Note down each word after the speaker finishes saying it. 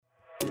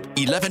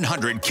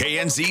1100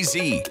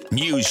 KNZZ.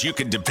 News you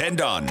can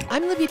depend on.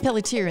 I'm Libby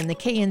Pelletier in the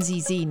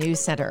KNZZ News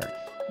Center.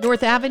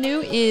 North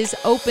Avenue is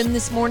open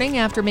this morning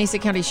after Mesa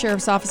County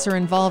Sheriff's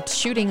Officer-involved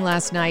shooting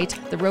last night.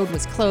 The road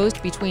was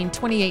closed between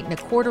 28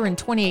 1/4 and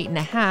 28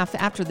 1/2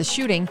 after the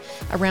shooting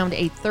around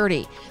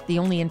 8:30. The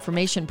only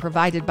information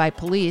provided by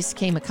police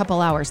came a couple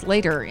hours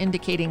later,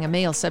 indicating a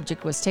male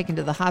subject was taken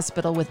to the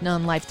hospital with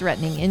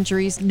non-life-threatening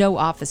injuries. No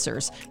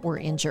officers were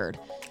injured.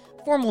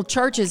 Formal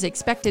charges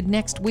expected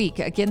next week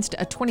against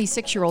a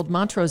 26-year-old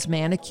Montrose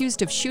man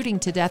accused of shooting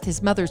to death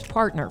his mother's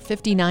partner,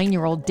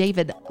 59-year-old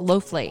David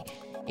Lofley.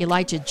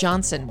 Elijah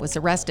Johnson was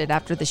arrested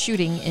after the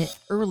shooting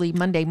early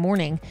Monday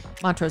morning.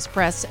 Montrose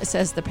Press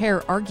says the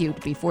pair argued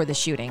before the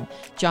shooting.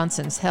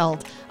 Johnson's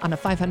held on a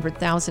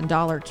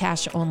 $500,000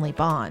 cash-only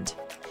bond.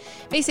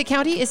 Mesa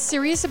County is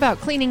serious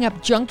about cleaning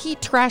up junky,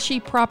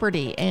 trashy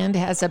property and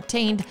has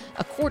obtained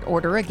a court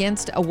order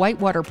against a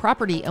Whitewater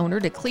property owner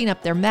to clean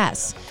up their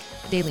mess.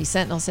 Daily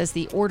Sentinel says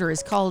the order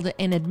is called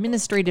an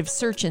administrative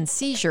search and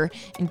seizure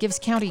and gives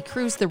county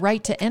crews the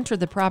right to enter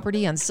the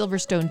property on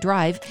Silverstone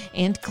Drive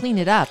and clean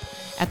it up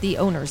at the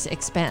owner's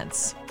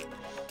expense.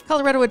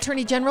 Colorado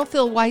Attorney General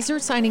Phil Weiser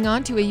signing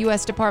on to a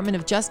U.S. Department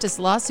of Justice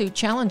lawsuit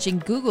challenging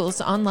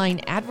Google's online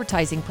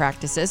advertising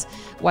practices.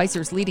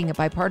 Weiser's leading a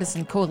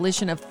bipartisan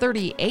coalition of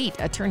 38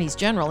 attorneys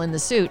general in the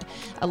suit,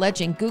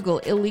 alleging Google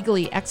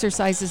illegally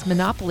exercises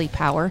monopoly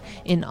power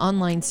in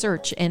online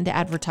search and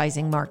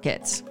advertising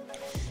markets.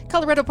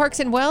 Colorado Parks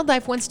and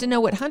Wildlife wants to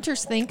know what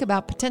hunters think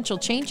about potential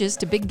changes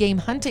to big game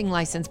hunting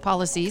license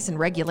policies and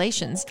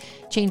regulations.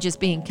 Changes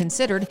being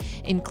considered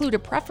include a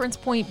preference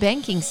point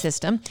banking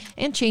system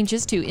and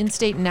changes to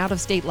in-state and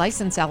out-of-state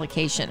license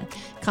allocation.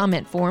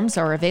 Comment forms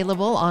are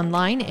available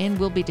online and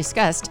will be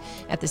discussed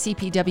at the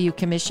CPW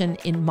Commission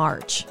in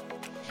March.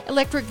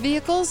 Electric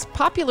vehicles,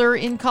 popular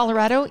in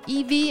Colorado,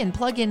 EV and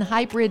plug-in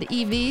hybrid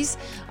EVs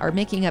are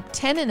making up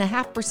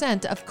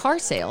 10.5% of car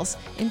sales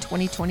in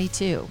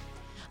 2022.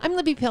 I'm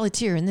Libby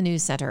Pelletier in the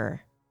News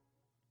Center.